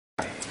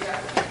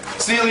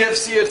See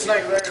you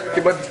tonight.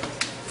 Okay, bud.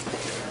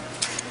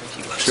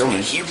 He loves Film me.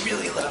 me. He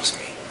really loves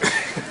me.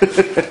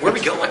 Where are we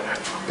going?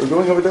 We're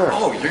going over there.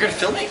 Oh, you're gonna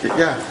film me?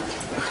 Yeah.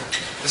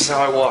 This is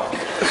how I walk.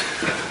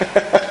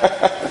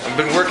 I've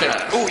been working on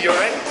it. Oh, you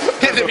alright?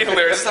 That'd be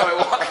hilarious. This is how I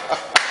walk.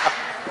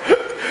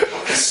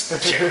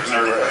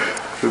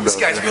 This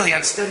guy's really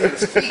unsteady on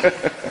his feet.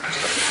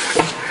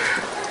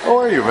 How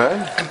are you,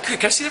 man? I'm good.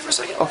 Can I see that for a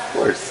second? Of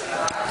course.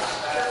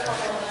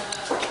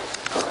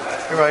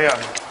 Here I am.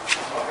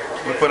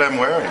 Look what I'm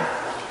wearing.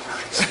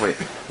 Wait,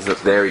 is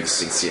it there? You can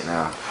see it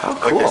now. Oh,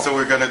 cool. Okay, so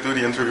we're gonna do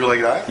the interview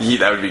like that? Yeah,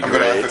 that would be I'm great.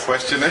 gonna ask the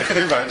question.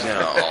 Imagine.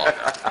 No.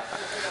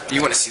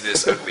 You want to see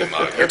this ugly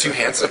mug? You're too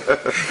handsome.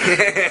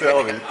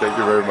 Tell me, thank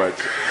you very much.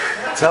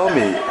 Tell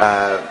me,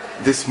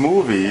 this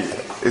movie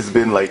has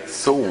been like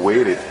so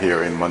waited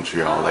here in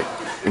Montreal, like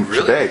in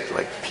Quebec.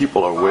 Like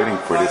people are waiting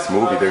for this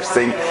movie. They're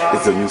saying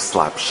it's a new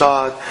slap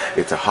shot.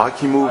 It's a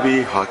hockey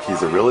movie. Hockey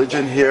is a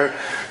religion here.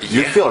 Do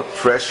you feel a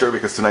pressure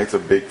because tonight's a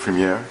big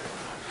premiere?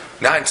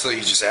 Not until you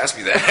just asked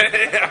me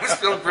that. I was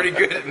feeling pretty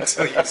good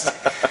until you.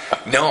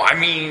 No, I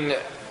mean,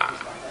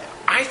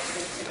 I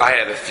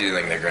had a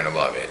feeling they're gonna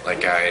love it.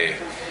 Like I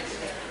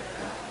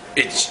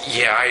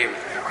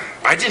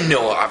didn't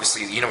know.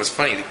 Obviously, you know, it's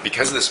funny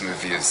because of this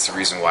movie. It's the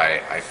reason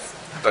why I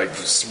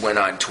went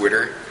on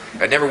Twitter.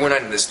 I never went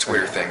on this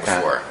Twitter thing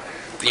before.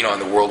 You know, on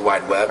the World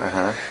Wide Web.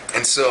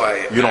 And so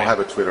You don't have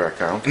a Twitter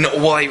account? No.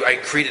 Well, I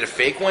created a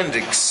fake one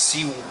to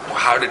see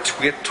how to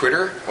tweet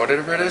Twitter,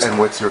 whatever it is. And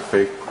what's your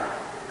fake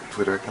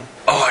Twitter account?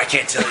 Oh, I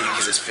can't tell you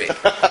because it's fake.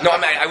 No,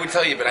 I would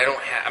tell you, but I don't.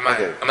 I'm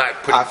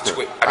not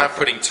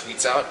putting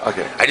tweets out.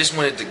 Okay. I just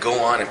wanted to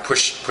go on and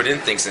put in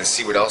things and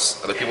see what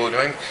else other people are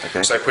doing.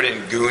 Okay. So I put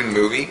in Goon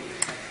movie,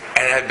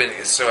 and I've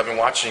been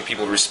watching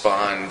people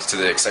respond to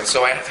the excitement.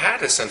 So I've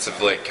had a sense of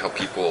like how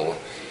people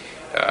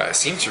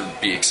seem to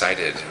be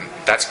excited, and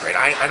that's great.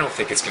 I don't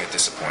think it's going to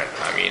disappoint.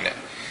 I mean,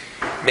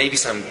 maybe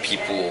some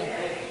people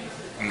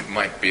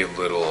might be a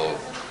little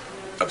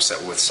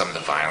upset with some of the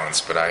violence,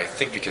 but I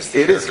think because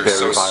the characters are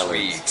so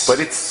violent, sweet. but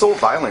it's so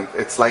violent.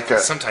 It's like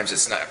sometimes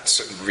it's not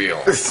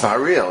real. It's not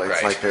real.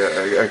 It's like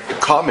a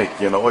comic,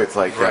 you know. It's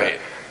like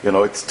you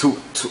know, it's too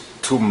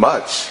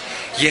much.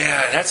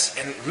 Yeah,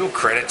 and real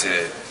credit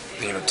to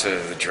to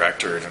the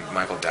director, to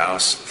Michael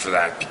Dowse, for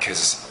that,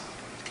 because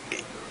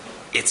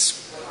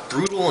it's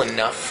brutal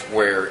enough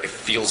where it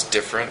feels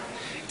different.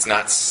 It's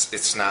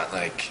not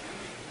like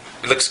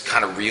it looks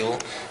kind of real,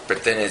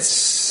 but then it's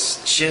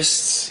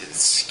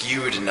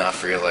skewed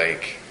enough where you're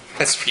like,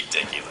 that's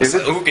ridiculous.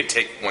 Who could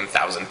take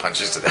 1,000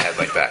 punches to the head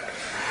like that?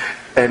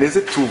 And is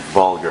it too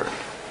vulgar?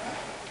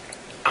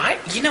 I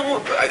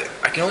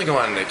can only go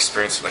on an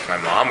experience. Like my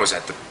mom was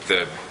at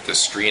the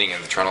screening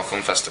at the Toronto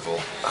Film Festival,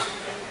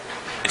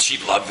 and she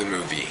loved the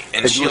movie.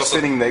 And she you were also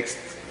sitting next.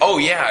 Oh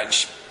yeah,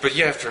 but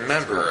you have to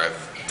remember,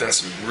 I've done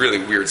some really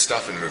weird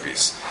stuff in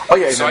movies. Oh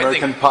yeah, in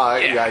American Pie.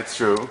 Yeah, it's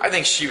true. I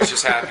think she was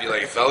just happy.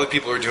 Like if other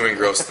people are doing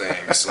gross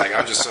things, like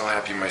I'm just so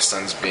happy my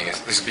son's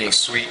being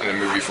sweet in a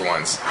movie for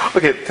once.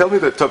 Okay, tell me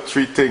the top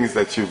 3 things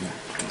that you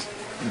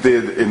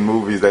did in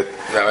movies that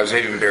I was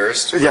maybe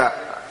embarrassed. Yeah.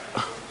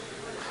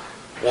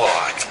 Well,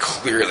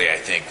 clearly, I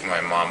think my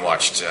mom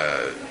watched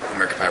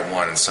American Pie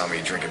 1 and saw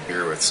me drink a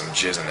beer with some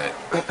jizz in it.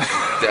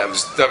 That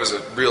was a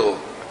real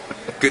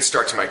good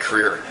start to my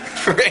career.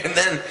 And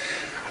then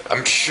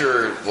I'm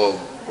sure,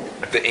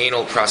 the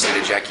anal prostate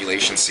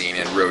ejaculation scene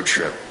in Road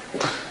Trip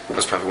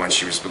was probably one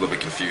she was a little bit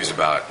confused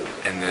about.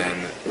 And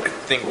then I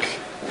think,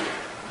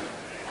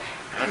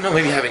 I don't know,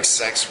 maybe having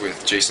sex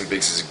with Jason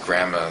Biggs'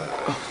 grandma,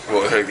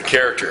 the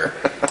character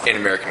in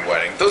American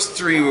Wedding. Those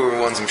 3 were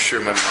ones I'm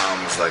sure my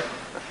mom was like,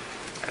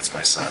 that's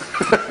my son.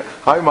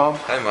 Hi, Mom.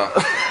 Hi, Mom.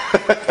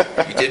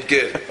 You did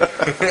good.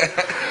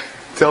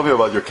 Tell me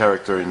about your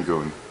character in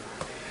Goon.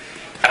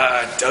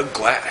 Doug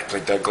Glatt. I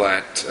played Doug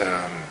Glatt.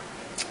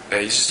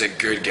 He's just a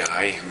good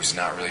guy who's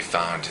not really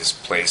found his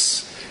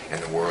place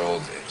in the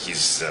world.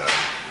 He's the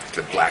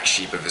black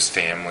sheep of his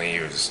family.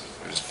 His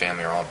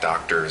family are all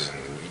doctors, and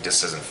he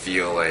just doesn't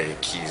feel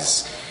like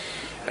he's,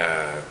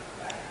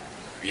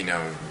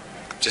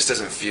 just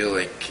doesn't feel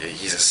like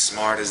he's as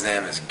smart as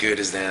them, as good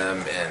as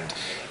them, and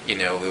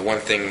the one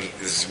thing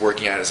is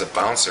working out as a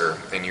bouncer,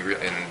 and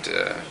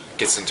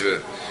gets into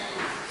it,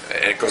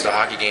 and it goes to a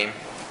hockey game.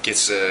 He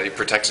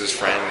protects his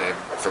friend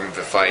from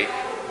the fight.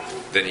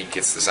 Then he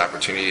gets this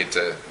opportunity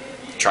to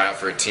try out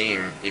for a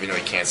team, even though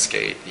he can't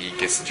skate. He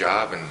gets the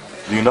job, and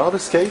do you know how to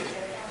skate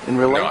in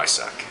real life? No, I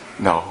suck.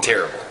 No,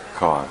 terrible.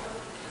 Come on.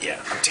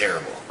 Yeah, I'm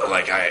terrible.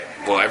 Like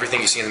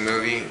everything you see in the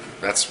movie,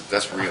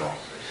 that's real.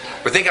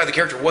 But thank God the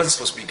character wasn't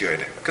supposed to be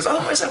good, because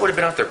otherwise I would have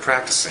been out there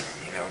practicing,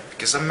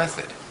 because I'm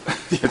method.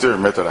 You're a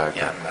method actor.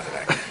 Yeah, I'm a method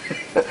actor.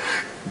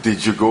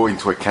 Did you go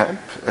into a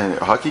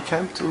hockey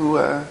camp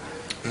to?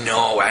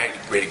 No,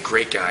 we had a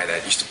great guy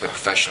that used to play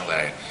professional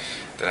that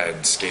I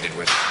had skated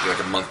with like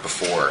a month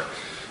before,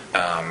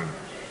 but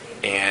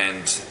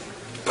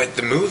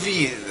the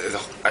movie,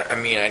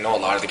 I know a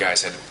lot of the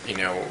guys had,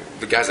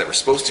 the guys that were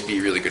supposed to be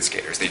really good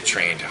skaters, they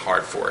trained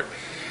hard for it.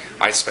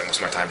 I spent most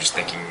of my time just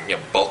thinking,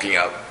 bulking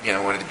up. I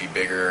wanted to be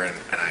bigger, and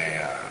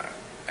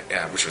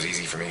which was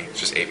easy for me.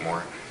 Just ate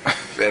more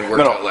and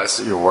worked out less.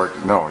 You worked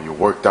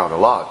out a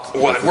lot.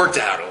 Well, I worked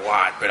out a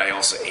lot, but I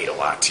also ate a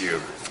lot too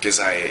because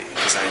I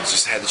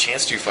just had the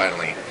chance to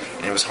finally,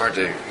 and it was hard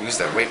to lose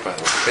that weight by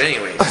the way. But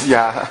anyway,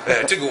 Yeah.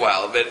 it took a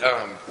while. But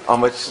How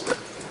much?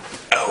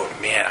 oh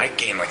man, I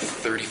gained like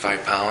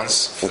 35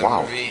 pounds for the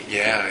Wow. movie.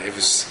 Yeah, it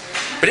was,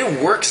 but it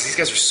didn't work because these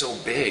guys are so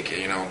big.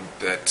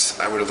 That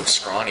I would have looked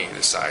scrawny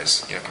this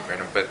size. Compared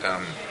to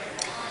them,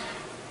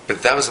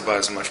 but that was about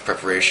as much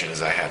preparation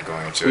as I had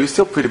going into You're it.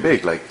 still pretty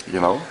big,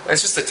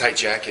 It's just a tight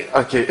jacket.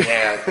 Okay.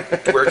 Yeah,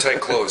 wear tight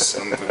clothes.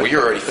 Well,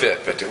 you're already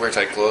fit, but to wear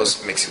tight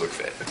clothes makes you look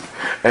fit.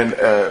 And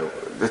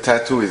the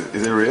tattoo,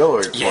 is it real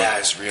or? Yeah,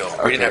 it's real.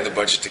 We didn't have the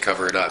budget to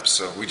cover it up,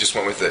 so we just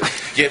went with it.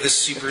 You have this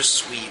super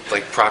sweet,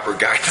 proper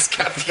guy that's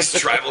got these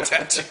tribal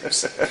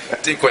tattoos.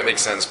 Didn't quite make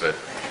sense, but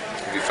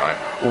it'll be fine.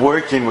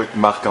 Working with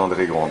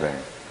Marc-André Grondin.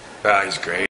 He's great.